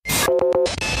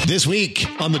This week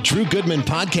on the Drew Goodman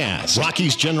Podcast,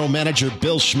 Rockies general manager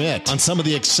Bill Schmidt on some of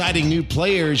the exciting new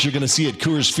players you're going to see at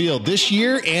Coors Field this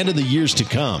year and in the years to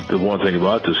come. The one thing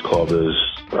about this club is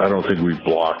I don't think we've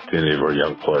blocked any of our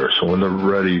young players. So when they're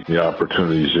ready, the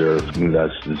opportunity's there. And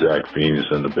that's the Zach Fiends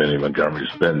and the Benny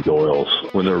Montgomerys, Ben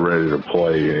Doyles. When they're ready to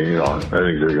play, I think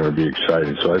they're going to be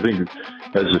exciting. So I think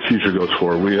as the future goes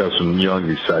forward, we have some young,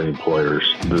 exciting players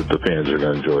that the fans are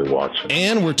going to enjoy watching.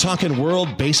 And we're talking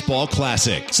World Baseball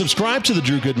Classic. Subscribe to the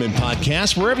Drew Goodman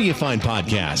Podcast wherever you find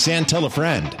podcasts and tell a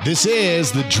friend. This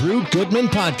is the Drew Goodman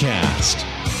Podcast.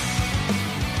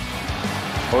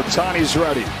 Ohtani's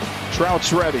ready.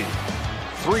 Trout's ready.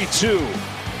 3-2.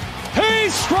 He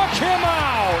struck him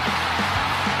out!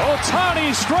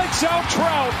 Ohtani strikes out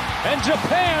Trout, and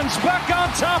Japan's back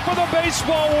on top of the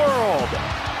baseball world.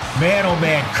 Man, oh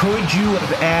man, could you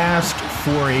have asked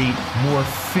for a more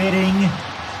fitting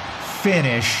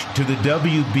finish to the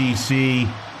WBC?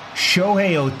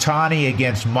 Shohei Ohtani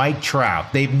against Mike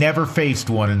Trout. They've never faced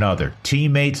one another.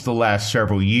 Teammates the last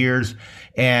several years.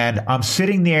 And I'm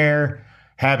sitting there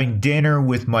having dinner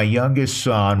with my youngest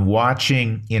son,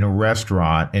 watching in a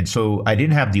restaurant. And so I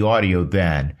didn't have the audio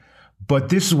then. But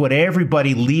this is what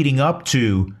everybody leading up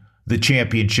to the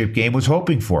championship game was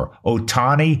hoping for.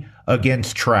 Ohtani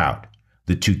against Trout.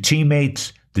 The two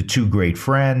teammates, the two great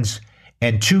friends,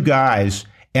 and two guys.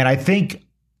 And I think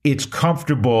it's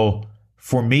comfortable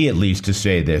for me at least to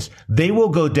say this. They will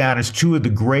go down as two of the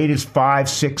greatest 5,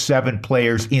 6, 7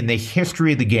 players in the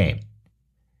history of the game.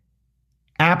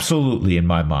 Absolutely, in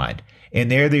my mind.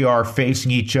 And there they are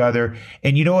facing each other.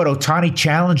 And you know what? Ohtani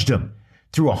challenged him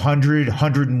through 100,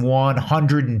 101,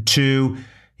 102.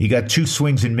 He got 2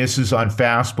 swings and misses on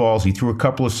fastballs. He threw a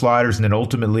couple of sliders, and then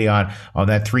ultimately on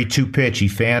that 3-2 pitch, he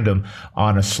fanned him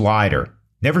on a slider.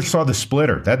 Never saw the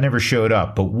splitter. That never showed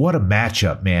up. But what a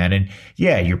matchup, man. And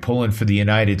yeah, you're pulling for the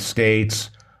United States,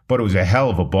 but it was a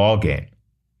hell of a ball game.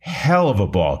 Hell of a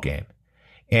ball game.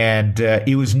 And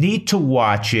it was neat to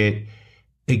watch it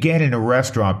again in a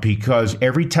restaurant because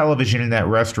every television in that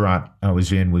restaurant I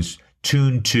was in was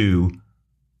tuned to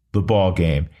the ball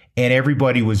game. And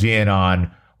everybody was in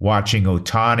on watching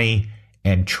Ohtani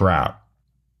and Trout.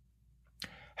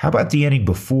 How about the inning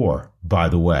before, by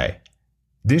the way?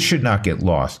 This should not get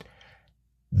lost.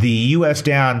 The U.S.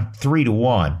 down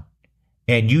 3-1,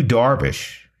 and Yu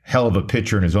Darvish, hell of a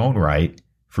pitcher in his own right,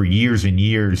 for years and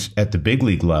years at the big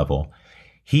league level,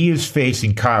 he is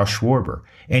facing Kyle Schwarber.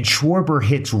 And Schwarber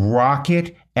hits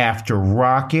rocket after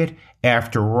rocket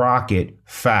after rocket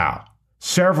foul.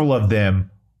 Several of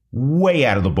them way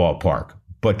out of the ballpark,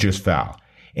 but just foul.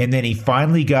 And then he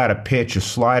finally got a pitch, a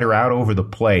slider out over the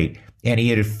plate, and he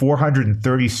hit it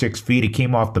 436 feet. It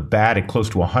came off the bat at close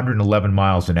to 111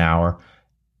 miles an hour.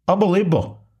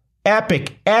 Unbelievable.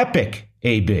 Epic,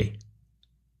 AB.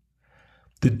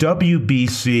 The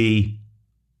WBC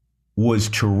was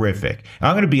terrific.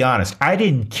 I'm going to be honest. I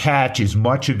didn't catch as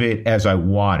much of it as I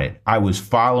wanted. I was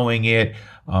following it.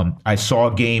 I saw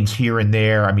games here and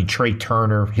there. I mean, Trey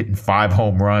Turner hitting 5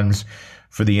 home runs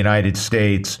for the United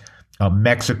States.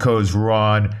 Mexico's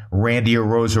run. Randy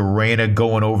Arozarena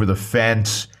going over the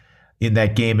fence in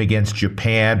that game against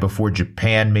Japan before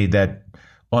Japan made that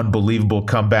unbelievable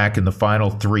comeback in the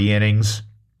final 3 innings.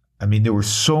 I mean, there were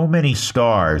so many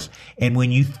stars. And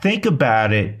when you think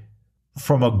about it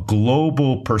from a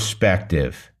global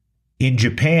perspective, in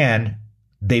Japan,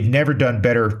 they've never done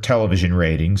better television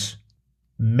ratings.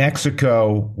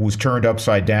 Mexico was turned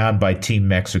upside down by Team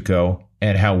Mexico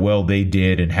and how well they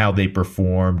did and how they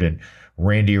performed, and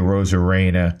Randy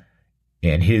Arozarena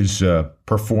and his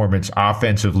performance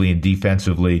offensively and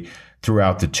defensively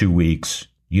throughout the 2 weeks.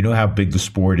 You know how big the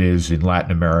sport is in Latin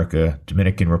America,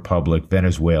 Dominican Republic,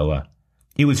 Venezuela.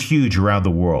 It was huge around the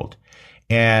world.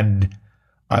 And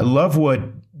I love what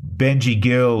Benji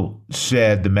Gill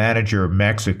said, the manager of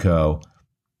Mexico.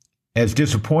 As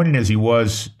disappointing as he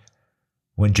was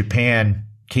when Japan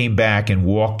came back and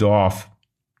walked off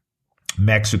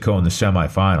Mexico in the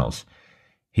semifinals,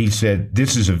 he said,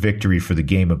 this is a victory for the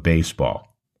game of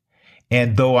baseball.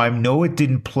 And though I know it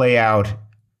didn't play out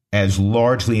as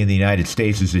largely in the United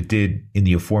States as it did in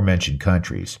the aforementioned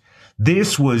countries,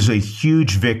 this was a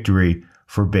huge victory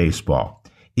for baseball.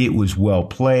 It was well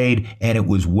played, and it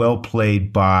was well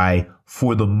played by,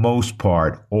 for the most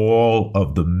part, all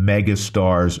of the mega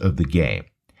stars of the game.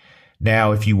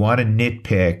 Now, if you want to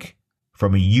nitpick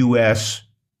from a U.S.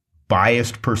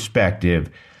 biased perspective,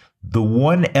 the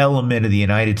one element of the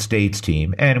United States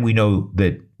team, and we know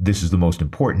that this is the most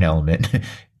important element,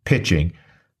 pitching,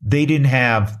 they didn't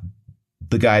have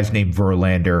the guys named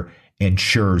Verlander and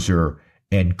Scherzer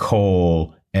and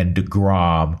Cole and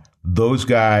DeGrom. Those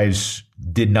guys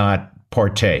did not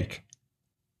partake.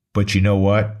 But you know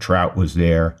what? Trout was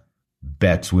there.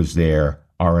 Betts was there.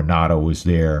 Arenado was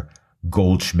there.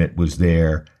 Goldschmidt was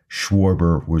there.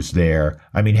 Schwarber was there.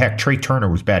 I mean, heck, Trey Turner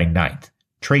was batting ninth.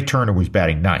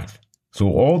 So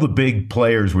all the big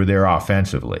players were there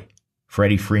offensively.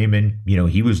 Freddie Freeman,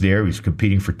 he was there. He was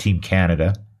competing for Team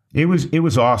Canada. It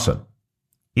was awesome.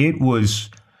 It was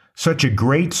such a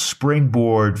great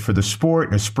springboard for the sport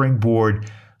and a springboard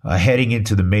heading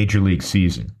into the Major League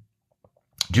season.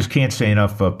 Just can't say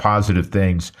enough positive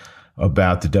things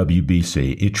about the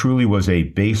WBC. It truly was a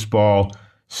baseball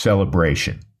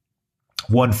celebration.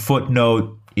 One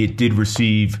footnote, it did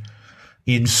receive,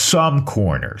 in some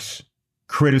corners,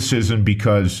 criticism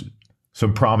because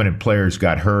some prominent players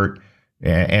got hurt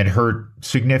and hurt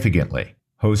significantly.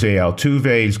 Jose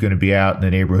Altuve is going to be out in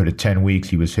the neighborhood of 10 weeks.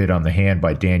 He was hit on the hand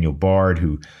by Daniel Bard,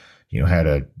 who had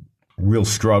a real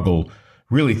struggle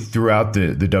really throughout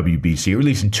the WBC, or at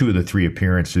least in 2 of the 3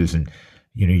 appearances. And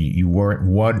you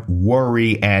weren't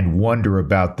worry and wonder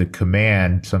about the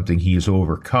command, something he has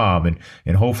overcome.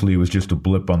 And hopefully it was just a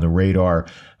blip on the radar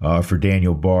for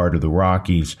Daniel Bard of the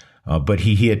Rockies. But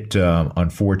he hit,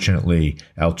 unfortunately,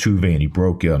 Altuve, and he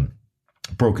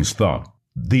broke his thumb.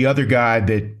 The other guy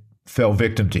that fell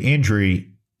victim to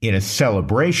injury in a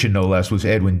celebration, no less, was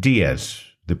Edwin Diaz,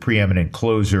 the preeminent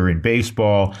closer in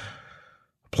baseball,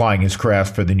 applying his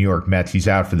craft for the New York Mets. He's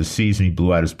out for the season. He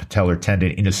blew out his patellar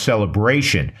tendon in a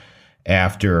celebration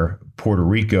after Puerto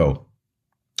Rico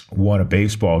won a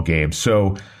baseball game.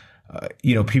 So,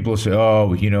 people say,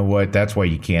 oh, you know what, that's why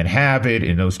you can't have it.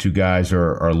 And those 2 guys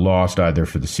are lost either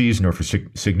for the season or for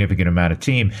significant amount of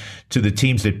to the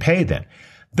teams that pay them.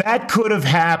 That could have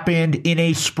happened in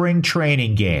a spring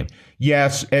training game.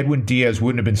 Yes, Edwin Diaz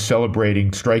wouldn't have been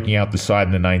celebrating striking out the side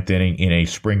in the 9th inning in a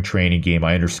spring training game.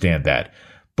 I understand that.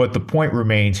 But the point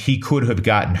remains, he could have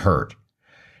gotten hurt.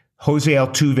 Jose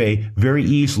Altuve very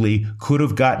easily could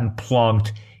have gotten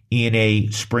plunked in a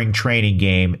spring training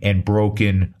game and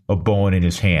broken a bone in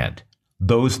his hand.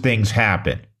 Those things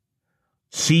happen.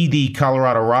 See the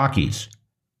Colorado Rockies.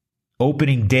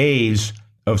 Opening days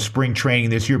of spring training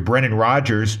this year, Brendan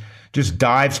Rodgers just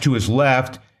dives to his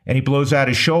left and he blows out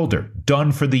his shoulder.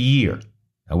 Done for the year.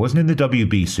 That wasn't in the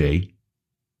WBC.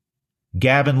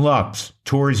 Gavin Lux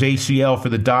tore his ACL for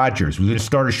the Dodgers. Was going to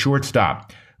start a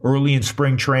shortstop early in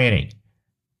spring training.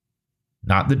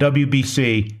 Not the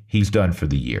WBC. He's done for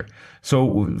the year.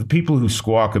 So people who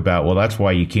squawk about, well, that's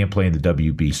why you can't play in the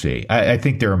WBC. I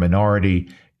think they're a minority,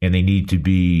 and they need to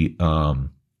be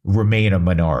remain a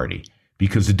minority,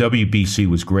 because the WBC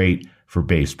was great for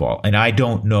baseball. And I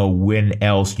don't know when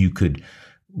else you could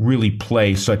really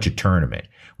play such a tournament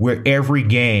where every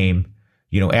game,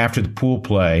 after the pool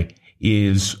play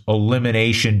is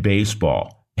elimination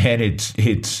baseball, and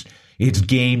it's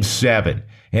game 7,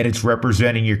 and it's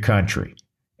representing your country.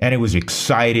 And it was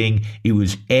exciting. It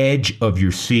was edge of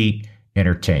your seat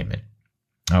entertainment.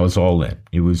 I was all in.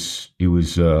 It was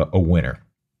a winner.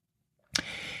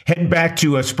 Heading back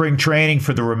to spring training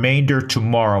for the remainder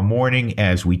tomorrow morning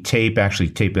as we tape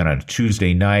it on a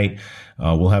Tuesday night.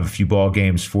 We'll have a few ball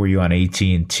games for you on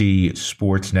AT&T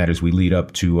Sportsnet as we lead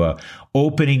up to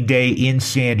opening day in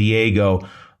San Diego,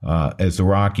 as the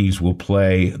Rockies will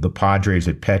play the Padres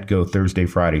at Petco Thursday,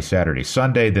 Friday, Saturday,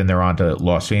 Sunday. Then they're on to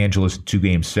Los Angeles,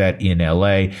 2-game set in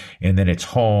LA, and then it's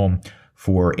home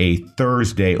for a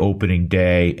Thursday opening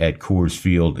day at Coors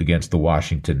Field against the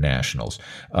Washington Nationals.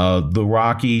 The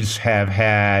Rockies have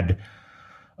had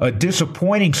a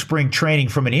disappointing spring training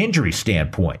from an injury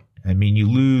standpoint. I mean, you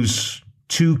lose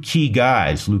 2 key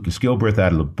guys, Lucas Gilbreth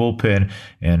out of the bullpen,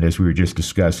 and as we were just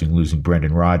discussing, losing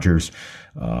Brendan Rodgers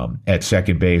at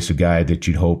second base, a guy that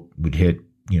you'd hope would hit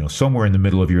somewhere in the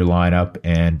middle of your lineup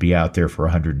and be out there for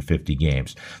 150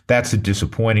 games. That's the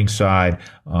disappointing side.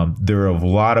 There are a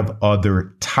lot of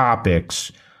other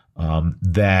topics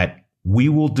that we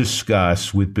will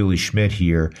discuss with Billy Schmidt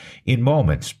here in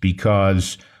moments,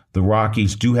 because the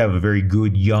Rockies do have a very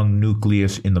good young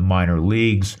nucleus in the minor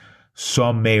leagues.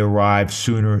 Some may arrive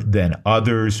sooner than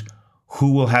others.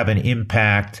 Who will have an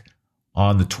impact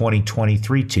on the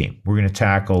 2023 team? We're going to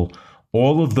tackle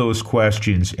all of those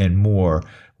questions and more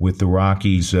with the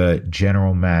Rockies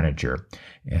general manager.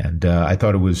 And I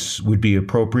thought it would be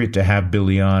appropriate to have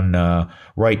Billy on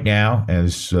right now,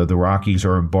 as the Rockies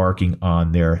are embarking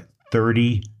on their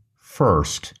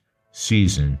 31st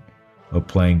season of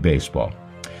playing baseball.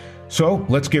 So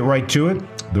let's get right to it.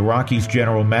 The Rockies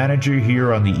general manager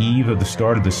here on the eve of the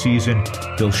start of the season,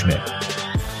 Bill Schmidt.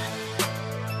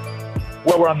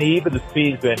 Well, we're on the eve of the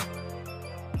season.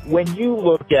 When you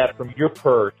look at, from your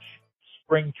perch,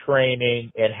 spring training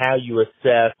and how you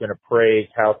assess and appraise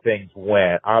how things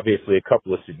went? Obviously, a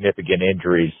couple of significant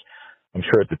injuries, I'm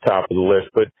sure, at the top of the list.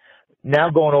 But now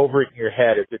going over it in your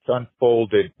head as it's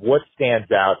unfolded, what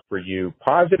stands out for you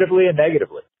positively and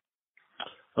negatively?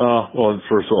 Well,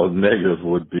 first of all, negative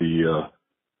would be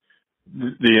the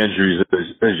injuries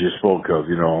as you spoke of.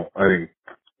 You know, I think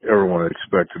everyone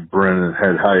expected Brennan,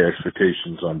 had high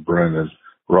expectations on Brennan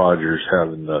Rodgers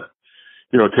having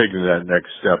taking that next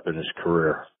step in his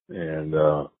career. And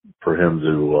for him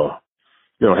to,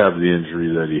 have the injury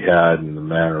that he had and the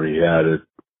manner he had it,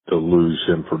 to lose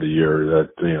him for the year, that,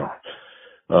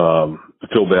 I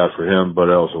feel bad for him, but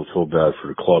I also feel bad for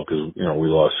the club because, we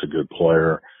lost a good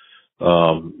player.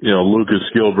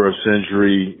 Lucas Gilbreth's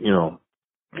injury,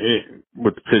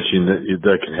 with the pitching,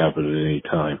 that can happen at any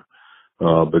time.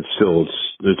 But still,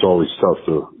 it's always tough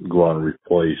to go out and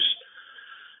replace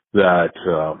that,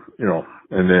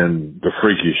 and then the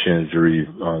freakish injury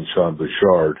on Sean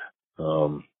Bouchard,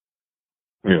 the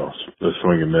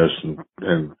swing and miss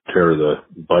and tear the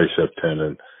bicep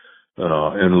tendon,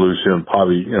 and lose him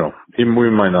probably, we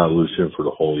might not lose him for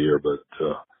the whole year, but,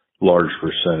 large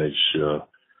percentage,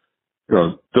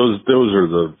 those are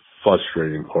the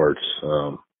frustrating parts,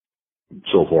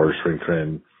 so far as spring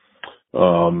training.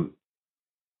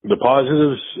 The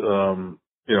positives,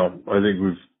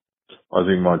 I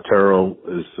think Montero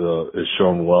is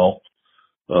shown well,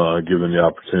 given the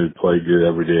opportunity to play good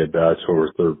everyday at bats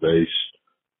over third base.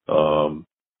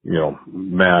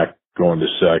 Mac going to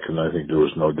second, I think there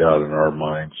was no doubt in our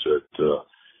minds that,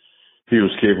 he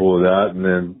was capable of that. And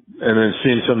then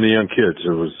seeing some of the young kids, it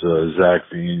was, Zach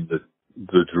Veen,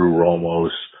 the Drew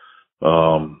Romos,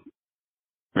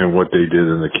 and what they did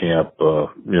in the camp,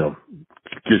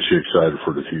 gets you excited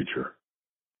for the future.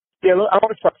 Yeah, I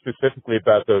want to talk specifically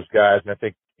about those guys, and I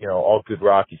think, all good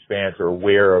Rockies fans are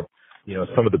aware of,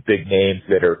 some of the big names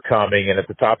that are coming. And at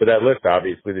the top of that list,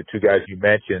 obviously, the two guys you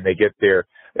mentioned, they get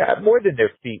more than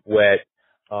their feet wet,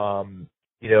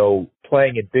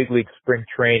 playing in big league spring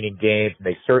training games, and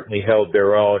they certainly held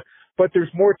their own. But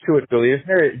there's more to it, Billy, isn't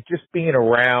there? Just being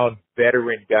around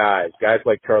veteran guys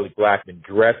like Charlie Blackmon,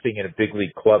 dressing in a big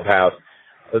league clubhouse,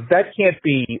 that can't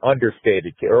be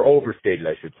understated or overstated,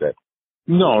 I should say.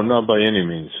 No, not by any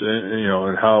means.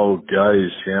 And how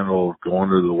guys handle going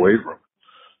to the weight room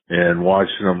and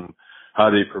watching them,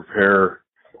 how they prepare,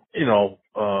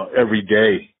 every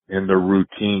day in their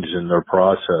routines and their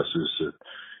processes,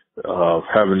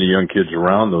 having the young kids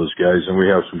around those guys. And we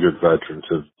have some good veterans.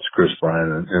 It's Chris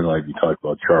Bryant and like you talked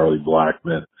about, Charlie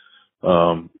Blackmon.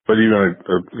 But even,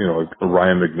 a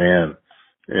Ryan McMahon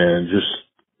and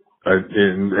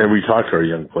and we talk to our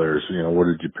young players, what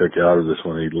did you pick out of this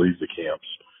when they leave the camps?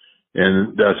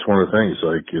 And that's one of the things,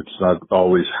 like, it's not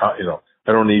always how,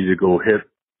 I don't need to go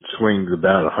swing the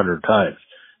bat 100 times.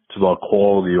 It's about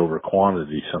quality over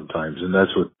quantity sometimes. And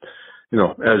that's what,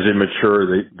 as they mature,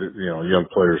 young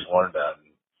players learn that.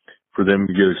 And for them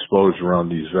to get exposed around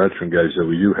these veteran guys that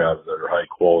we do have that are high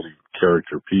quality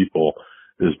character people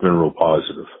has been real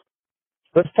positive.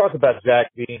 Let's talk about Zach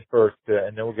Veen first,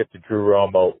 and then we'll get to Drew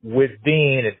Romo. With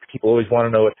Veen, and people always want to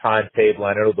know a timetable.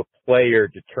 I know the player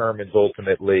determines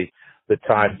ultimately the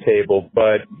timetable,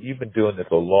 but you've been doing this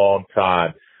a long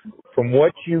time. From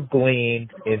what you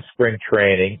gleaned in spring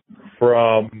training,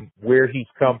 from where he's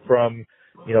come from,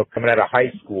 coming out of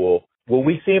high school, will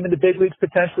we see him in the big leagues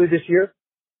potentially this year?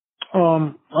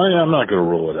 I'm not going to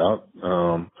rule it out.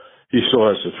 He still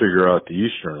has to figure out the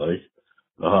Eastern League.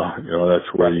 That's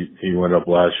where he went up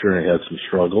last year and he had some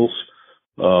struggles.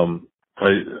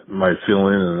 My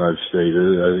feeling, and I've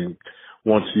stated, I think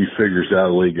once he figures that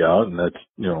league out, and that's,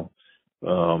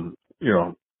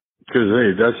 cause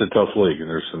hey, that's a tough league and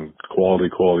there's some quality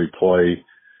play,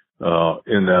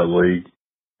 in that league.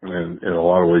 And in a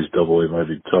lot of ways, AA might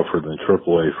be tougher than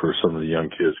AAA for some of the young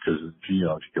kids because, if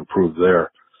you can prove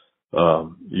there,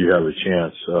 you have a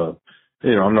chance.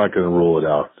 I'm not going to rule it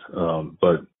out.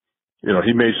 But,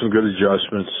 he made some good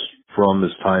adjustments from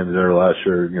his time there last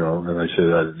year, and I say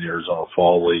that in the Arizona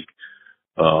Fall League.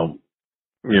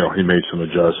 He made some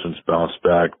adjustments, bounced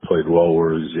back, played well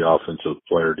where he was the offensive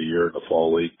player of the year in the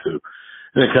Fall League too.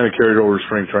 And it kind of carried over to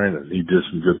spring training. He did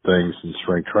some good things in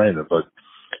spring training, but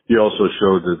he also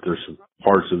showed that there's some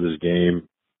parts of his game,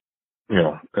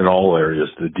 in all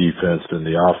areas, the defense and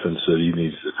the offense, that he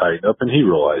needs to tighten up, and he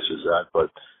realizes that.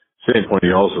 But at the same point,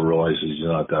 he also realizes he's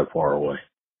not that far away.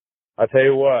 I'll tell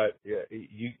you what,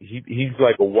 he's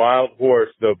like a wild horse,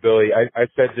 though, Billy. I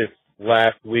said this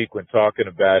last week when talking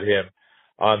about him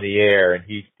on the air, and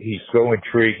he's so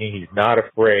intriguing. He's not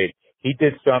afraid. He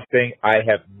did something I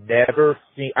have never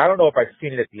seen. I don't know if I've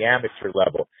seen it at the amateur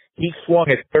level. he swung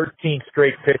at 13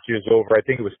 straight pitches over, I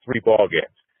think it was 3 ball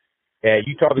games. And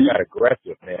you talk about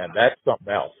aggressive, man. That's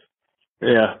something else.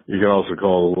 Yeah, you can also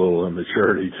call it a little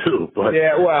immaturity too. But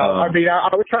yeah, well, I mean, I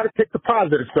would try to pick the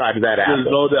positive side of that apple. There's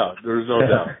no doubt. There's no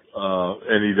doubt.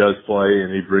 And he does play,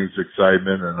 and he brings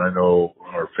excitement. And I know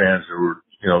our fans who were,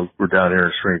 we're down here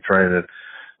in spring training.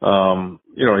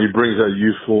 He brings that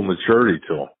youthful maturity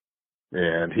to him,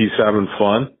 and he's having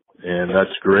fun, and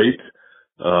that's great.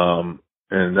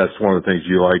 And that's one of the things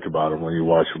you like about him when you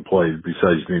watch him play.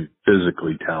 Besides being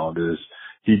physically talented, is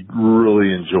he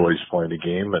really enjoys playing the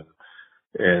game,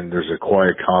 and there's a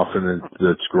quiet confidence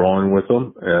that's growing with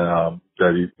him,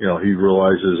 that he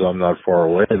realizes I'm not far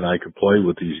away and I can play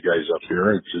with these guys up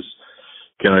here. It's just,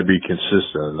 can I be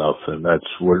consistent enough? And that's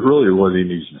what he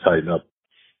needs to tighten up,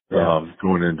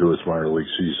 going into his minor league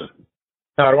season.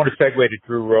 Now, I want to segue to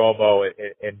Drew Romo,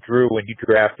 and Drew, when you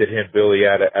drafted him, Billy,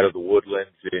 out of the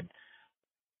Woodlands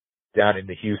down in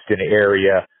the Houston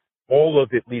area, all of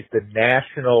at least the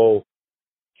national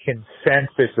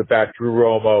consensus about Drew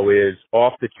Romo is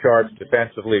off the charts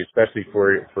defensively, especially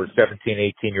for a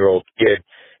 17, 18-year-old kid,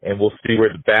 and we'll see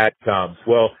where the bat comes.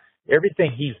 Well,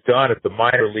 everything he's done at the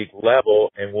minor league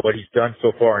level and what he's done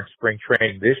so far in spring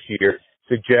training this year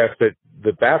suggests that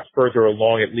the bat's further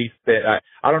along, at least that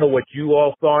I don't know what you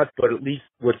all thought, but at least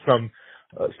with some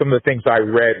of the things I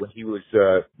read when he was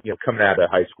coming out of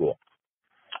high school.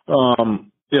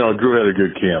 Drew had a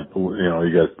good camp.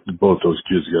 He got both those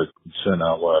kids got sent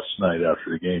out last night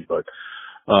after the game, but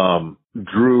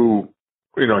Drew,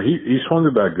 he swung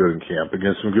the bat good in camp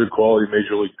against some good quality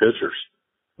major league pitchers.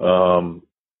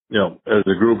 As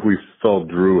a group, we felt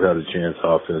Drew had a chance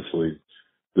offensively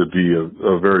to be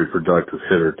a very productive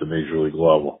hitter at the major league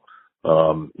level.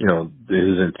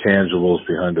 His intangibles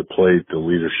behind the plate, the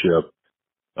leadership,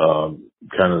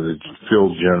 kind of the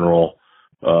field general,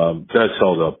 that's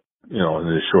held up, in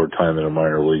his short time in the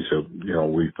minor leagues that,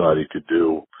 we thought he could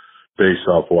do based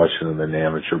off watching him in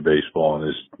amateur baseball and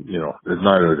his,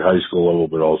 not at high school level,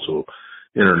 but also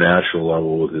international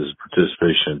level with his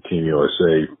participation in Team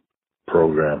USA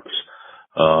programs.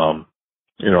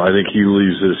 I think he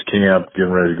leaves this camp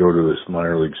getting ready to go to this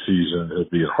minor league season. It'll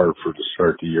be in Hartford to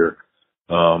start the year.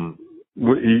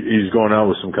 He's going out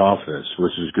with some confidence,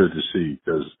 which is good to see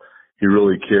because he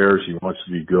really cares. He wants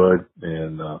to be good.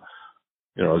 And,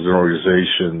 as an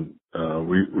organization,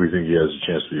 we think he has a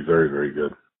chance to be very, very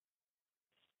good.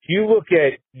 Do you look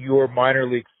at your minor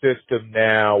league system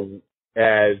now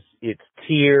as it's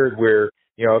tiered where,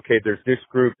 there's this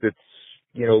group that's,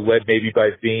 led maybe by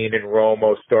Bean and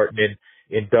Romo starting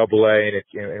in Double-A,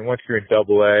 and once you're in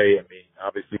Double-A, I mean,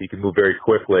 obviously you can move very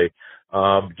quickly.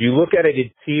 Do you look at it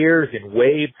in tiers and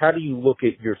waves? How do you look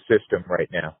at your system right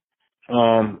now?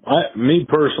 Me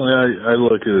personally, I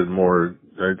look at it more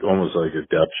almost like a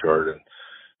depth chart, and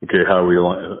how we,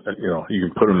 you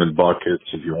can put them in buckets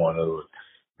if you want to.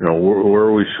 Where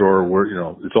are we short?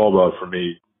 It's all about, for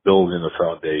me, building the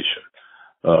foundation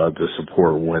to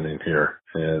support winning here,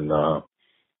 and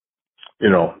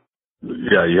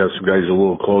you have some guys a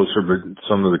little closer, but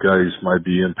some of the guys might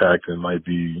be impacted, might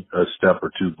be a step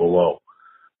or two below.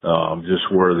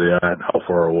 Just where are they at? How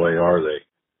far away are they?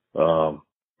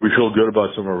 We feel good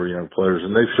about some of our young players,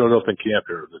 and they've showed up in camp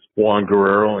here. Juan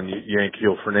Guerrero and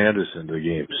Yanquiel Fernandez into the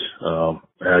games.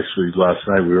 Actually, last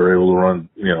night we were able to run,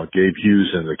 Gabe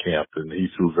Hughes into camp, and he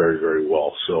threw very, very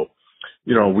well. So,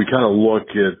 we kind of look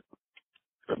at,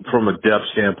 from a depth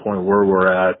standpoint, where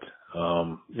we're at,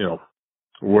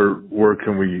 where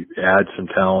can we add some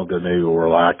talent that maybe we're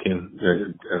lacking?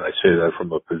 And I say that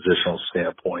from a positional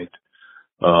standpoint.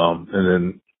 And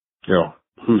then,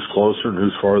 who's closer and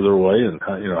who's farther away, and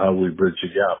how we bridge the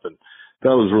gap. And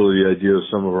that was really the idea of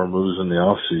some of our moves in the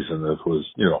off season. That was,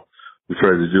 we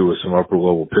tried to do with some upper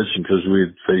level pitching because we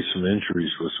had faced some injuries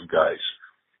with some guys.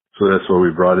 So that's why we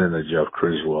brought in a Jeff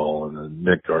Criswell and a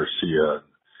Nick Garcia,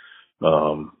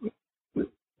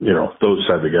 those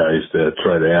type of guys that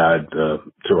try to add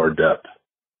to our depth.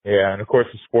 Yeah, and of course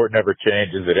the sport never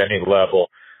changes at any level.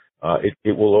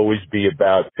 It will always be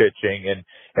about pitching, and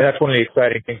that's one of the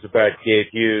exciting things about Gabe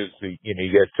Hughes.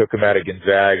 You guys took him out of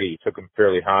Gonzaga. You took him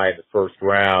fairly high in the first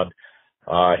round.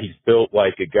 He's built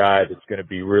like a guy that's going to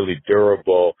be really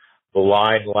durable. The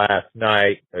line last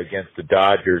night against the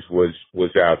Dodgers was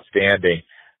outstanding.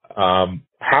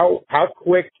 How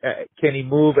quick can he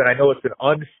move? And I know it's an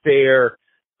unfair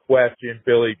question,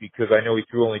 Billy, because I know he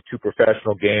threw only 2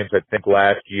 professional games, I think,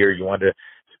 last year. You wanted to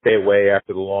stay away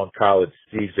after the long college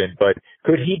season, but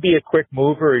could he be a quick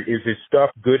mover? Is his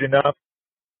stuff good enough?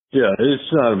 Yeah,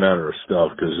 it's not a matter of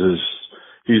stuff because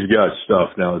he's got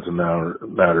stuff now. It's a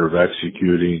matter of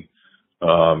executing,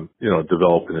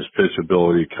 developing his pitch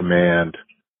ability, command,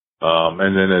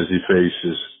 and then as he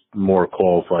faces more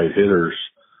qualified hitters,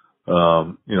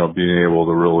 being able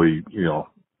to really,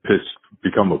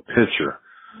 become a pitcher.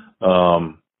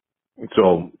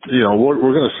 So, we're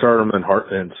going to start him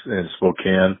in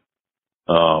Spokane.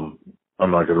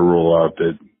 I'm not going to rule out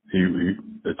that he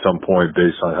at some point,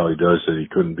 based on how he does it, he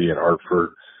couldn't be in Hartford,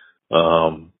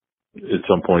 at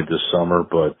some point this summer,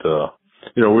 but,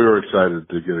 we were excited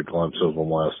to get a glimpse of him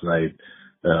last night.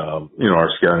 Our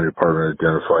scouting department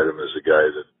identified him as a guy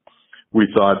that we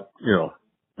thought,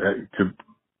 could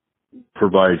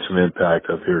provide some impact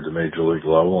up here at the major league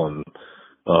level. And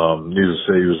needless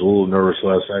to say, he was a little nervous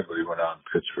last night, but he went out and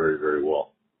pitched very, very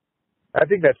well. I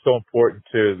think that's so important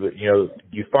too. That,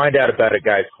 you find out about a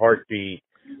guy's heartbeat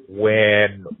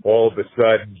when all of a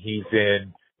sudden he's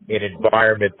in an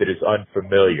environment that is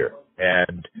unfamiliar.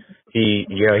 And he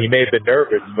may have been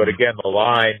nervous, but again, the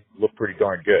line looked pretty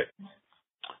darn good.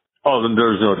 Oh, then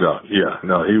there's no doubt. Yeah,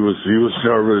 no, he was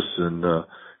nervous, and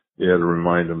you had to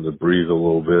remind him to breathe a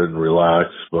little bit and relax.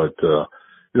 But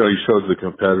he showed the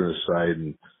competitive side,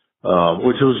 and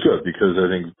which was good because I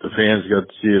think the fans got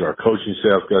to see it, our coaching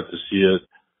staff got to see it.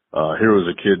 Here was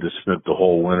a kid that spent the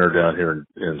whole winter down here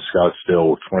in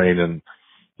Scottsdale training,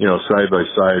 side by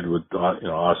side with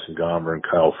Austin Gomber and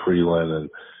Kyle Freeland, and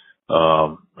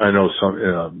I know some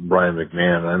Brian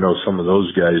McMahon. I know some of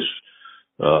those guys.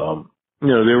 They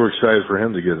were excited for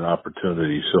him to get an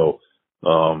opportunity. So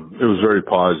it was very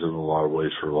positive in a lot of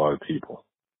ways for a lot of people.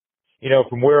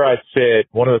 From where I sit,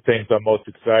 one of the things I'm most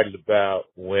excited about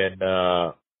when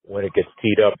it gets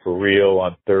teed up for real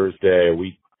on Thursday, a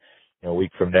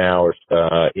week from now, or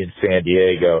in San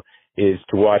Diego, is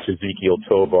to watch Ezekiel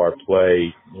Tovar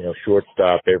play,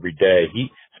 shortstop every day.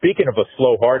 Speaking of a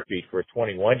slow heartbeat for a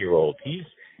 21-year-old,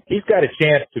 he's got a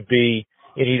chance to be,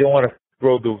 and you don't want to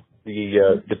throw the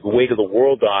weight of the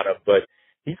world on him, but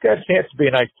he's got a chance to be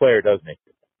a nice player, doesn't he?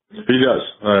 He does.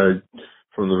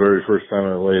 From the very first time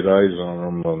I laid eyes on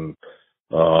him, and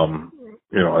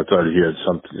I thought he had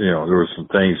something. There were some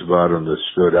things about him that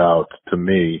stood out to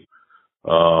me.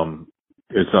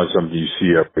 It's not something you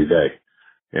see every day,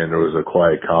 and there was a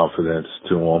quiet confidence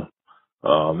to him,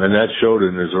 and that showed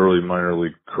in his early minor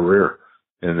league career.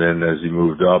 And then as he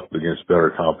moved up against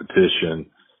better competition,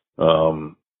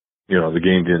 the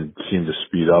game didn't seem to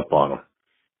speed up on him.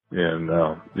 And,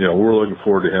 we're looking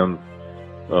forward to him,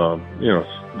 to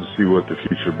see what the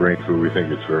future brings, but we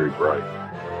think it's very bright.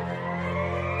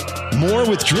 More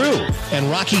with Drew and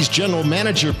Rockies general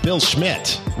manager Bill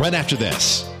Schmidt right after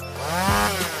this.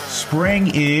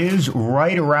 Spring is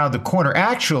right around the corner.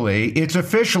 Actually, it's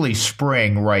officially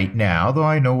spring right now, though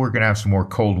I know we're going to have some more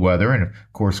cold weather and, of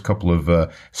course, a couple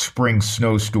of spring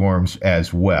snowstorms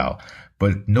as well.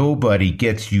 But nobody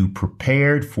gets you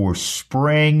prepared for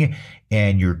spring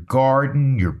and your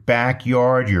garden, your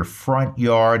backyard, your front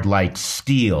yard like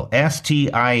Stihl,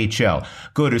 S-T-I-H-L.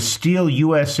 Go to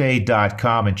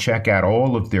stihlusa.com and check out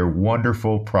all of their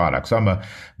wonderful products. I'm a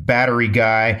battery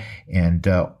guy, and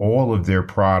all of their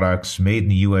products made in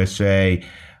the USA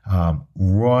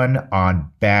run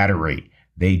on battery.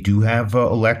 They do have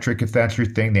electric, if that's your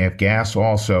thing. They have gas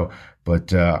also.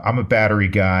 But I'm a battery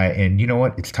guy, and you know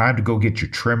what? It's time to go get your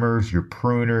trimmers, your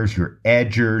pruners, your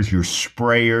edgers, your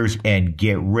sprayers, and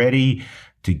get ready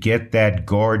to get that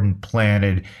garden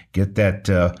planted, get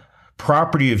that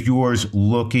property of yours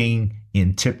looking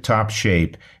in tip-top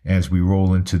shape as we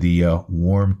roll into the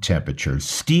warm temperatures.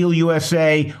 Stihl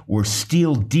USA or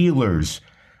Stihl Dealers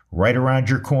right around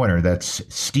your corner. That's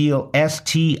Stihl,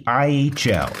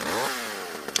 S-T-I-H-L.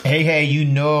 Hey, you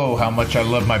know how much I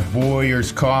love my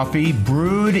Boyer's coffee,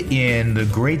 brewed in the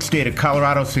great state of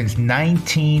Colorado since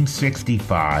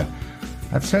 1965.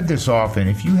 I've said this often,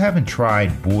 if you haven't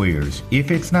tried Boyer's, if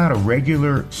it's not a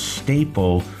regular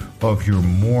staple of your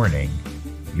morning,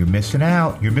 you're missing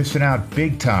out. You're missing out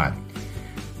big time.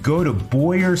 Go to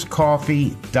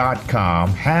BoyersCoffee.com,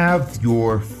 have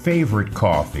your favorite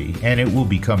coffee, and it will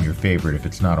become your favorite if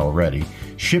it's not already,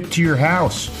 shipped to your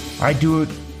house. I do it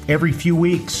every few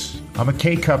weeks. I'm a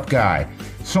K-Cup guy.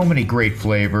 So many great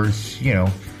flavors.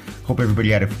 Hope everybody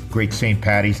had a great St.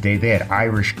 Patty's Day. They had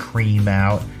Irish cream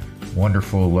out.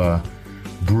 Wonderful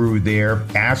brew there.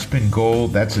 Aspen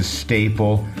Gold, that's a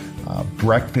staple.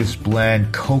 Breakfast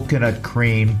blend, coconut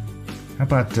cream. How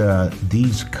about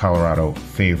these Colorado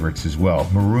favorites as well?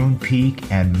 Maroon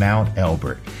Peak and Mount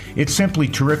Elbert. It's simply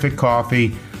terrific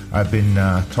coffee. I've been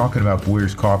talking about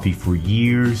Boyer's Coffee for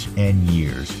years and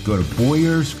years. Go to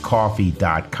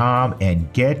BoyersCoffee.com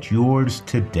and get yours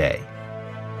today.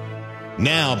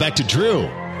 Now back to Drew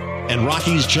and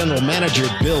Rockies general manager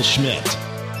Bill Schmidt.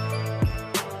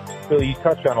 Billy, you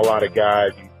touched on a lot of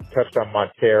guys. You touched on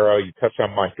Montero. You touched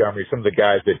on Montgomery. Some of the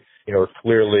guys that, are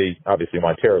clearly, obviously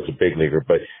Montero's a big leaguer,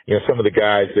 but, some of the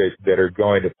guys that are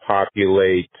going to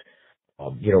populate,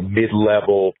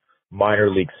 mid-level minor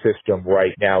league system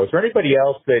right now. Is there anybody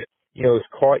else that, has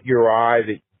caught your eye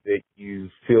that you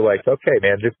feel like, okay,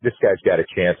 man, this guy's got a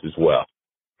chance as well?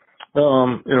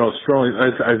 Strongly,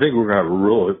 I think we're going to have a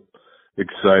really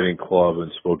exciting club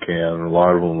in Spokane. A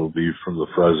lot of them will be from the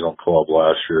Fresno club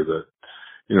last year that,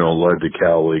 led the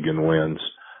Cal League in wins.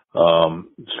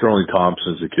 Sterling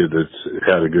Thompson's a kid that's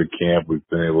had a good camp. We've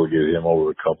been able to get him over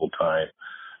a couple times.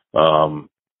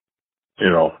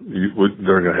 They're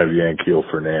going to have Yanquiel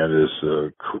Fernandez,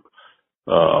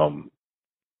 Juan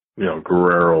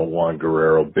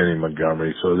Guerrero, Benny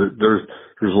Montgomery. So there's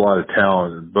a lot of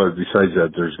talent, but besides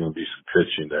that, there's going to be some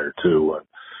pitching there too.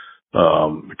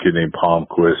 A kid named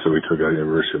Palmquist that we took out of the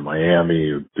University of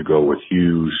Miami to go with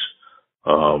Hughes.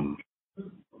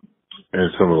 And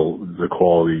some of the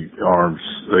quality arms,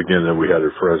 again, that we had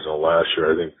at Fresno last year.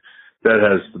 I think that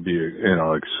has to be,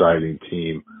 exciting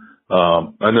team.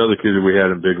 Another kid that we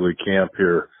had in big league camp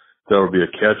here that would be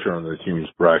a catcher on the team is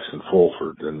Braxton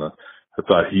Fulford. And I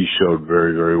thought he showed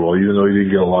very, very well. Even though he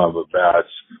didn't get a lot of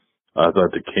at-bats, I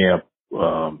thought the camp,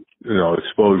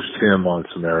 exposed him on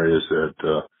some areas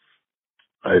that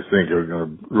I think are going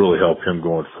to really help him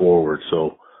going forward.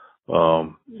 So,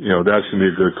 that's going to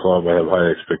be a good club. I have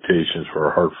high expectations for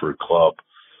our Hartford club.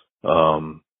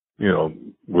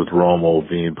 With Romo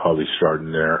being probably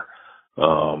starting there.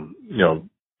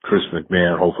 Chris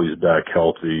McMahon, hopefully he's back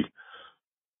healthy.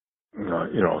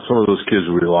 Some of those kids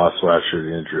we lost last year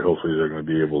to injury, hopefully they're going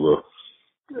to be able to,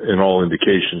 in all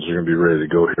indications, they're going to be ready to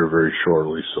go here very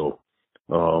shortly. So,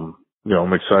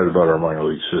 I'm excited about our minor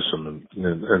league system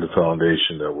and the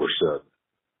foundation that we're set.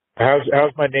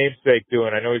 How's my namesake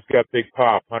doing? I know he's got Big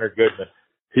Pop, Hunter Goodman.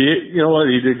 He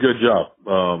did a good job.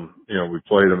 We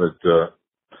played him at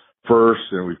first,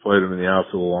 and we played him in the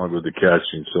outfield along with the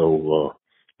catching. So,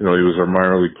 he was our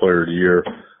minor league player of the year.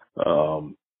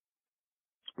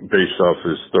 Based off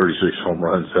his 36 home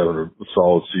runs, having a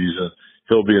solid season.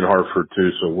 He'll be in Hartford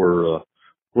too, so we're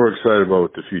excited about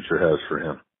what the future has for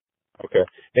him. Okay.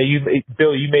 Now,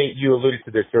 Bill, you alluded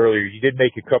to this earlier. You did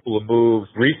make a couple of moves,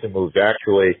 recent moves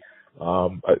actually,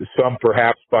 some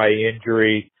perhaps by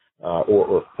injury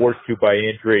or forced to by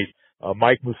injury.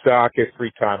 Mike Moustakas,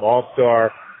 three-time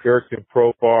All-Star. Jurickson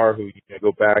Profar, who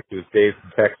go back to his days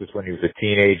in Texas when he was a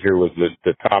teenager, was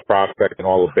the top prospect in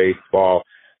all of baseball.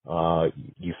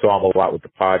 You saw him a lot with the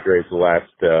Padres the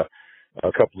last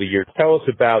couple of years. Tell us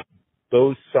about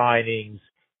those signings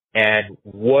and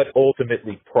what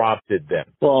ultimately prompted them.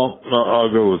 Well,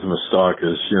 I'll go with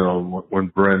Moustakas. When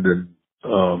Brendan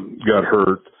got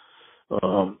hurt,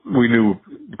 we knew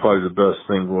probably the best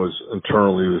thing was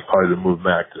internally was probably to move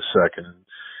Mac to second.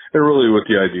 And really with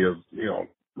the idea of,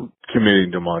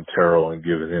 committing to Montero and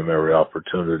giving him every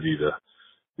opportunity to,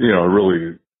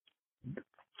 really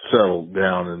settle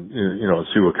down and,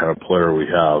 see what kind of player we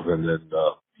have. And then,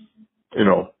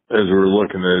 as we're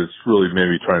looking at it, it's really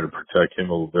maybe trying to protect him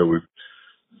a little bit.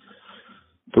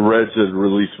 The Reds had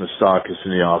released Moustakas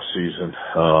in the off season.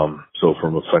 So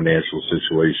from a financial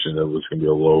situation, it was going to be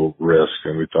a low risk.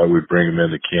 And we thought we'd bring him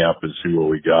into camp and see what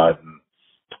we got. And,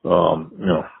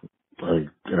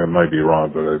 I might be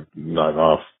wrong, but I'm not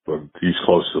off, but he's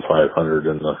close to 500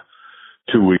 in the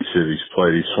 2 weeks that he's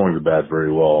played. He swung the bat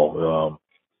very well.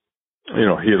 He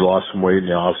had lost some weight in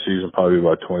the off season, probably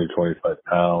about 20, 25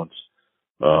 pounds.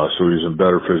 So he's in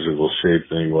better physical shape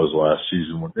than he was last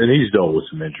season. And he's dealt with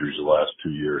some injuries the last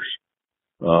 2 years.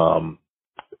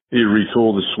 He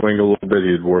retooled his swing a little bit.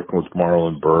 He had worked with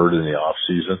Marlon Byrd in the off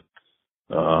season.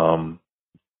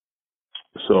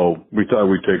 So we thought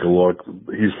we'd take a look.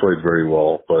 He's played very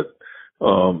well, but,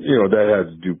 that had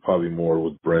to do probably more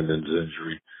with Brendan's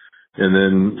injury. And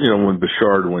then, when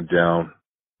Bouchard went down,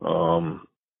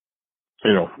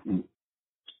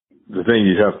 the thing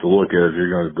you have to look at if you're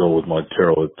going to go with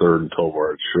Montero at third and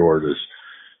Tovar at short is,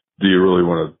 do you really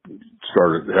want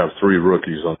to have three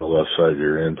rookies on the left side of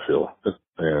your infield?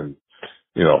 And,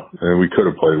 and we could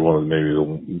have played one of maybe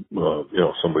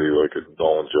somebody like a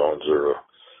Nolan Jones or a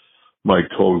Mike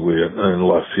Togley in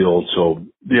left field. So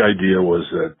the idea was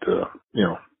that,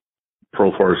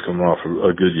 Profar's coming off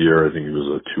a good year. I think he was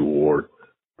a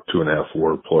 2.5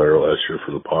 WAR player last year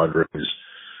for the Padres.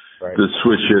 Right. To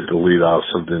switch it to lead off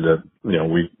something that,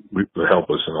 we would help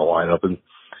us in the lineup. And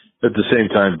at the same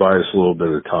time, buy us a little bit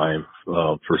of time,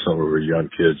 for some of our young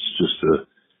kids just to,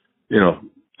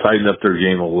 tighten up their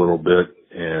game a little bit.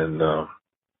 And,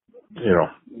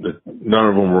 none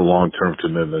of them were long-term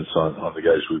commitments on the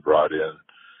guys we brought in.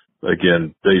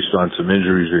 again, based on some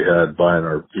injuries we had, buying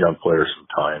our young players some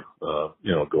time,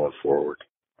 going forward.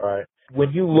 All right.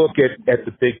 When you look at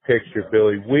the big picture,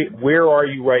 Billy, where are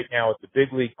you right now at the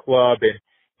big league club?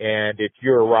 And if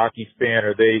you're a Rockies fan,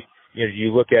 are they,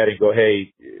 you look at it and go,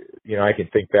 hey, I can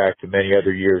think back to many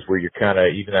other years where you're kind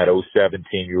of, even that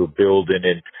 2017, you were building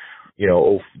and, there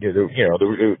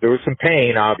was some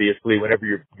pain, obviously, whenever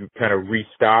you're kind of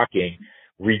restocking,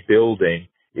 rebuilding,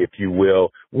 if you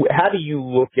will. How do you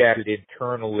look at it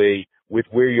internally with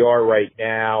where you are right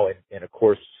now and of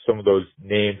course, some of those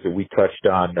names that we touched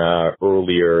on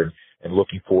earlier and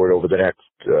looking forward over the next,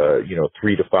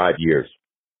 3 to 5 years?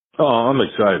 Oh, I'm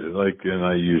excited. And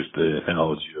I used the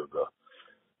analogy of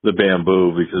the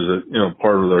bamboo because,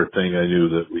 part of their thing, I knew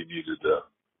that we needed to,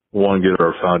 one, get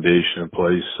our foundation in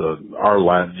place. Our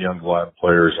young Latin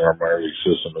players in our minor league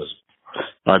system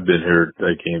I've been here.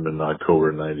 I came in October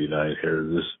of '99 here.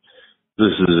 This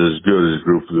is as good as a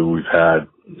group that we've had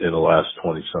in the last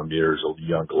 20 some years of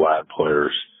young Latin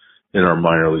players in our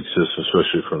minor league system,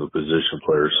 especially from the position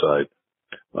player side.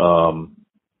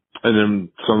 And then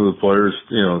some of the players,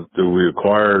 that we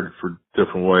acquired for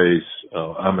different ways.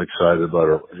 I'm excited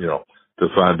about the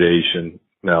foundation.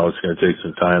 Now it's going to take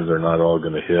some time. They're not all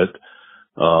going to hit.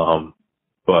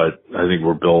 But I think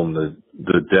we're building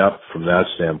the depth from that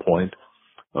standpoint.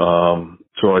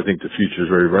 So I think the future is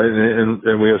very bright,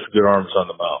 and we have some good arms on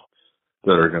the mound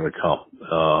that are going to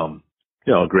come.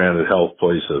 Granted, health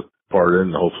plays a part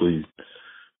in. Hopefully,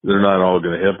 they're not all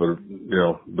going to hit, but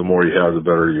the more you have, the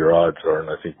better your odds are. And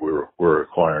I think we're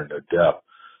acquiring the depth.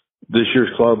 This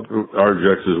year's club, our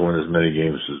objective is to win as many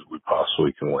games as we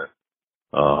possibly can win.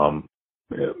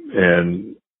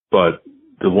 But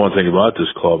the one thing about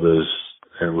this club is,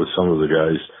 and with some of the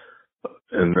guys,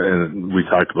 and we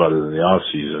talked about it in the off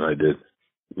season, I did,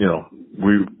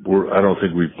 I don't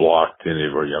think we've blocked any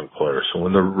of our young players. So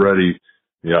when they're ready,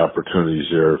 the opportunity's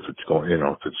there if it's going,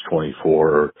 if it's 24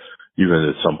 or even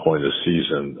at some point this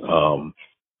season, and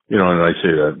I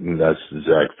say that, and that's the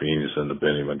Zach Fiends and the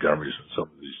Benny Montgomerys and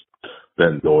some of these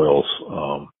Ben Doyles,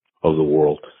 of the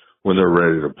world. When they're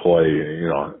ready to play,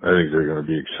 I think they're going to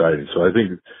be exciting. So I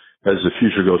think as the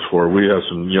future goes forward, we have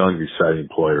some young, exciting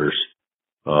players,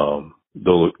 that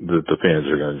the fans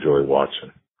are going to enjoy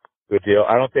watching. Good deal.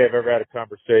 I don't think I've ever had a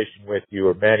conversation with you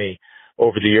or many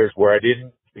over the years where I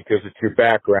didn't, because it's your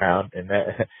background, and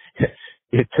that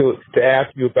to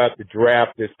ask you about the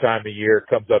draft this time of year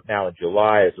comes up now in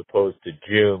July as opposed to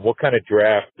June. What kind of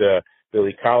draft,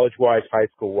 Billy, college-wise, high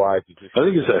school-wise? I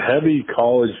think it's a heavy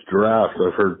college draft.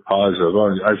 I've heard positive.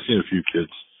 I've seen a few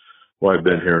kids while I've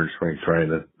been here in spring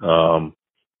training.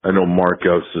 I know Mark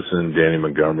Gustafson, Danny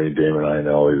Montgomery, Damon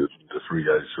Iannelli, the three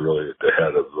guys are really at the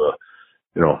head of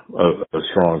a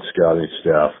strong scouting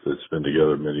staff that's been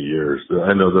together many years.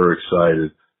 I know they're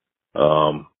excited.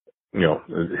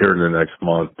 Here in the next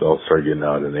month, they'll start getting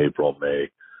out in April, May,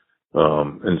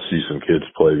 and see some kids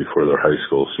play before their high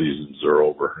school seasons are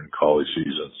over and college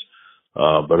seasons.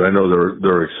 But I know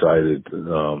they're excited.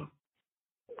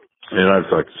 And I've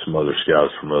talked to some other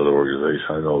scouts from other organizations.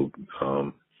 I know,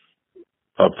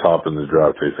 up top in the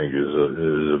draft, I think is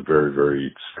a very,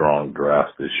 very strong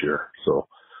draft this year. So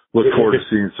look forward to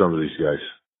seeing some of these guys.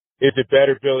 Is it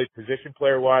better, Billy, position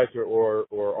player wise or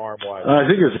arm wise? I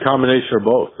think it's a combination of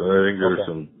both. I think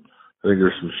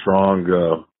there's some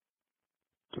strong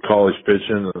college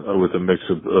pitching with a mix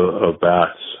of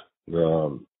bats,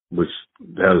 which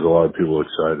has a lot of people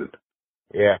excited.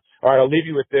 Yeah. All right, I'll leave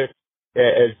you with this.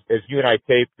 As you and I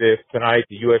tape this tonight,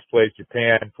 the U.S. plays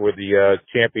Japan for the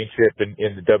championship in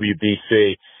the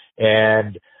WBC,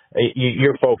 and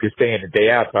you're focused day in and day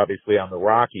out, obviously, on the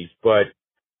Rockies. But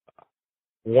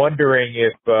wondering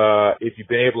if you've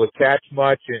been able to catch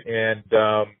much, and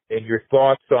your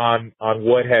thoughts on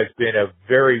what has been a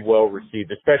very well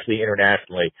received, especially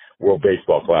internationally, World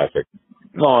Baseball Classic.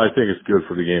 No, I think it's good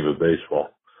for the game of baseball,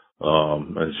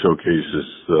 and showcases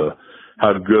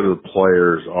how good the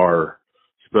players are.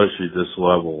 Especially at this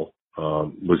level,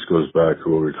 which goes back to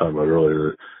what we were talking about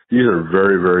earlier. These are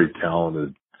very, very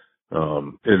talented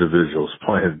individuals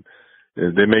playing.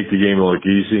 They make the game look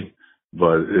easy,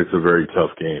 but it's a very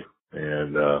tough game.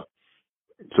 And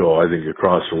so I think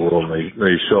across the world,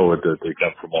 they show it that they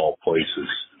come from all places.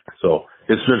 So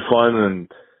it's been fun,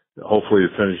 and hopefully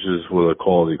it finishes with a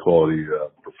quality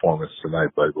performance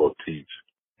tonight by both teams.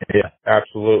 Yeah,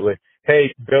 absolutely.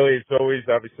 Hey, Billy, as always,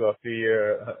 obviously I'll see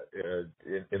you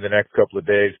in the next couple of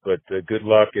days, but good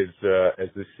luck as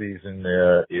this season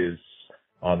is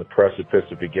on the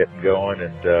precipice of it getting going,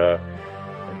 and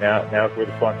now's where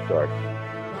the fun starts.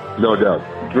 No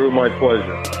doubt. Drew, my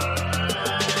pleasure.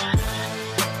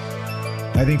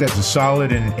 I think that's a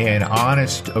solid and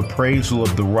honest appraisal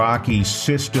of the Rockies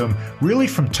system, really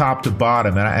from top to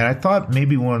bottom. And I thought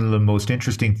maybe one of the most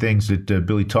interesting things that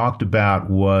Billy talked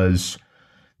about was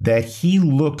that he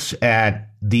looks at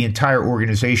the entire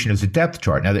organization as a depth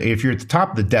chart. Now, if you're at the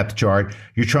top of the depth chart,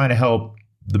 you're trying to help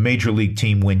the major league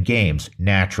team win games,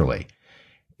 naturally.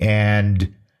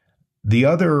 And the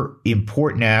other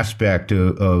important aspect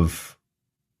of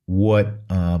what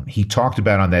he talked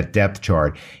about on that depth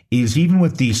chart is even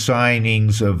with these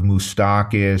signings of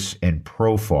Moustakas and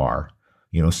Profar,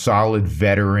 solid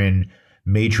veteran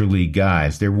major league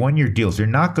guys, they're one-year deals. They're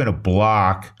not going to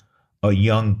block a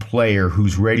young player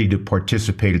who's ready to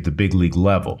participate at the big league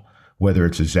level, whether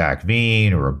it's a Zach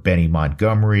Veen or a Benny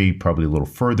Montgomery, probably a little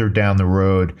further down the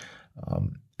road.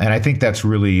 And I think that's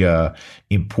really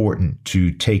important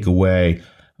to take away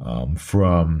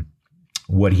from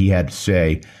what he had to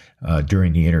say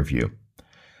during the interview.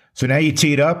 So now you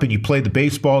tee it up and you play the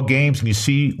baseball games and you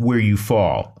see where you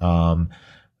fall.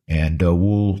 And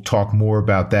we'll talk more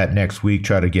about that next week,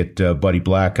 try to get Buddy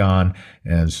Black on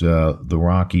as the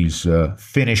Rockies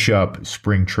finish up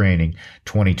spring training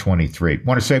 2023.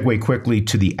 Want to segue quickly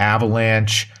to the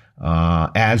Avalanche.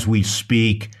 As we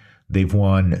speak, they've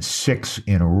won 6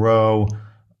 in a row.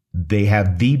 They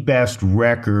have the best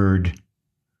record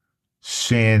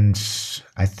since,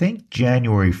 I think,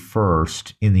 January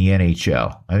 1st in the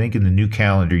NHL. I think in the new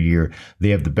calendar year, they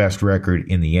have the best record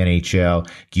in the NHL.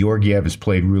 Georgiev has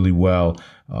played really well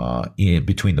in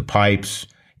between the pipes,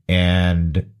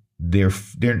 and they're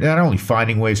not only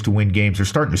finding ways to win games, they're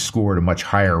starting to score at a much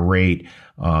higher rate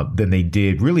than they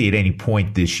did really at any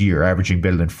point this year, averaging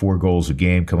better than 4 goals a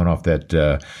game coming off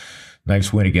that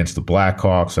nice win against the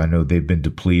Blackhawks. I know they've been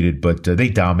depleted, but they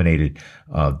dominated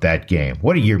that game.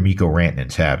 What a year Mikko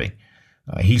Rantanen's having.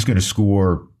 He's going to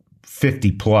score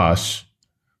 50 plus,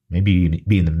 maybe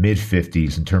be in the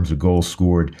mid-50s in terms of goals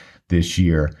scored this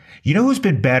year. You know who's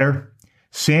been better?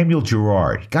 Samuel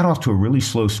Girard. He got off to a really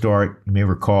slow start, you may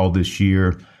recall, this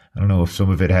year. I don't know if some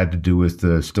of it had to do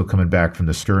with still coming back from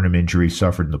the sternum injury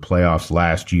suffered in the playoffs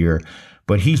last year,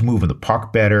 but he's moving the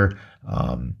puck better.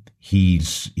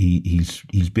 He's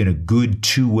been a good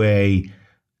two-way,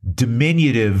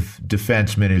 diminutive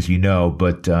defenseman, as you know,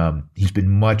 but he's been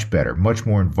much better, much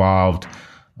more involved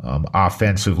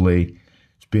offensively.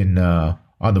 He's been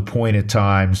on the point at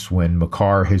times when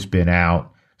Makar has been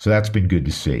out, so that's been good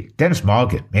to see. Dennis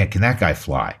Mulligan, man, can that guy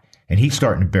fly? And he's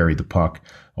starting to bury the puck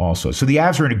also. So the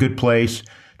Avs are in a good place,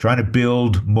 trying to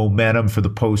build momentum for the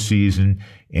postseason,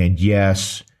 and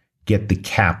yes, get the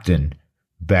captain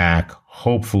back,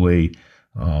 hopefully,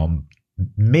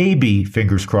 maybe,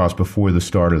 fingers crossed, before the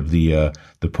start of the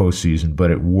postseason, but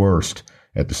at worst,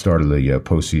 at the start of the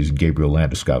postseason, Gabriel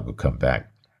Landeskog will come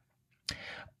back.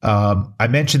 I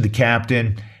mentioned the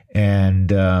captain, and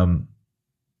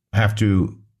have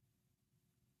to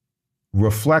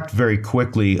reflect very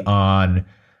quickly on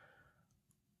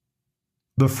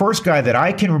the first guy that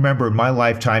I can remember in my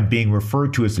lifetime being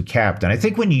referred to as the captain. I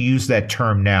think when you use that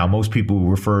term now, most people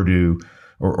refer to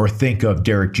or think of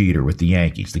Derek Jeter with the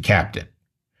Yankees, the captain.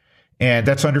 And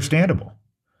that's understandable.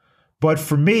 But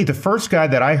for me, the first guy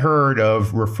that I heard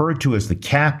of referred to as the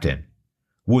captain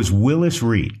was Willis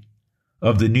Reed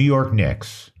of the New York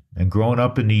Knicks. And growing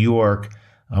up in New York,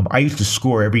 I used to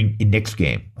score every Knicks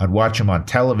game. I'd watch him on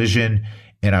television,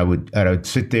 and I would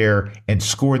sit there and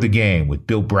score the game with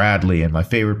Bill Bradley and my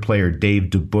favorite player,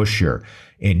 Dave DeBusschere,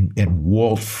 and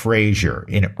Walt Frazier,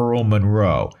 and Earl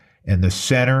Monroe. And the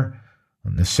center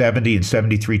on the 70 and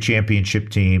 73 championship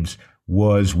teams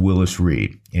was Willis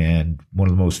Reed. And one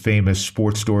of the most famous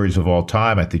sports stories of all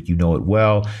time, I think you know it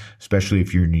well, especially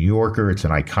if you're a New Yorker. It's an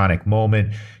iconic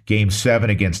moment. Game 7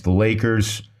 against the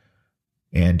Lakers.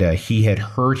 And he had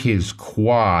hurt his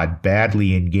quad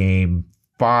badly in Game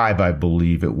 5, I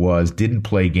believe it was. Didn't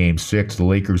play Game 6. The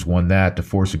Lakers won that to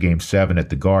force a Game 7 at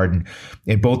the Garden.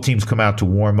 And both teams come out to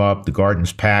warm up. The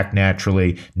Garden's packed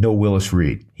naturally. No Willis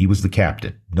Reed. He was the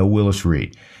captain. No Willis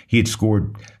Reed. He had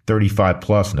scored 35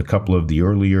 plus in a couple of the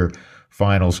earlier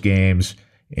finals games.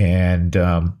 And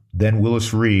then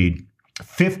Willis Reed,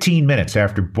 15 minutes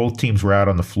after both teams were out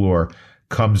on the floor,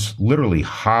 comes literally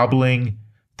hobbling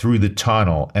through the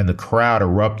tunnel, and the crowd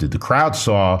erupted. The crowd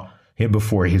saw him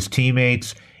before his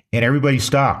teammates, and everybody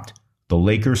stopped. The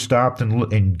Lakers stopped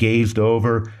and gazed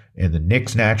over, and the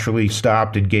Knicks naturally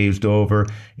stopped and gazed over,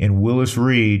 and Willis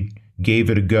Reed gave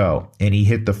it a go. And he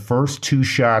hit the first 2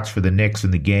 shots for the Knicks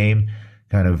in the game,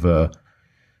 kind of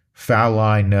foul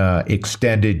line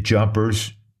extended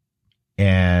jumpers,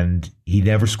 and he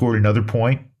never scored another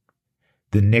point.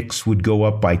 The Knicks would go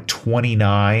up by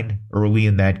 29 early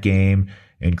in that game,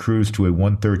 and cruised to a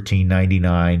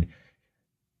 113-99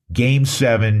 Game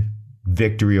 7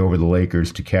 victory over the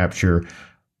Lakers to capture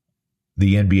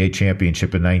the NBA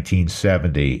championship in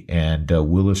 1970. And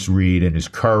Willis Reed and his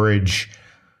courage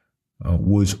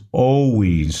was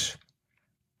always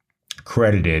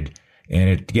credited. And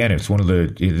it's one of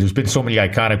there's been so many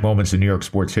iconic moments in New York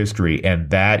sports history, and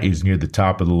that is near the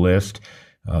top of the list.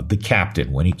 The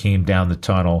captain, when he came down the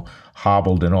tunnel,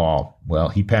 hobbled and all. Well,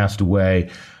 he passed away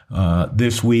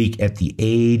this week at the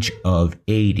age of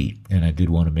 80, and I did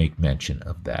want to make mention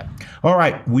of that. All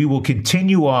right, we will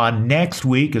continue on next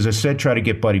week. As I said, try to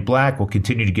get Buddy Black. We'll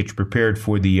continue to get you prepared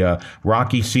for the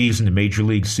Rockies season, the Major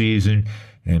League season.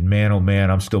 And man, oh man,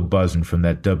 I'm still buzzing from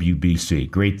that WBC.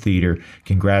 Great theater.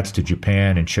 Congrats to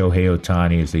Japan and Shohei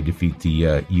Ohtani as they defeat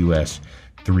the U.S.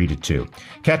 3-2.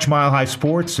 Catch Mile High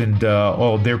Sports and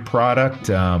all of their product,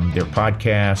 their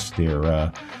podcasts,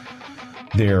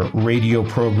 their radio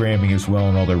programming as well,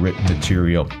 and all their written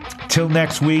material. Till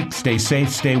next week, stay safe,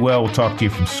 stay well. We'll talk to you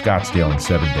from Scottsdale in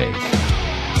 7 days.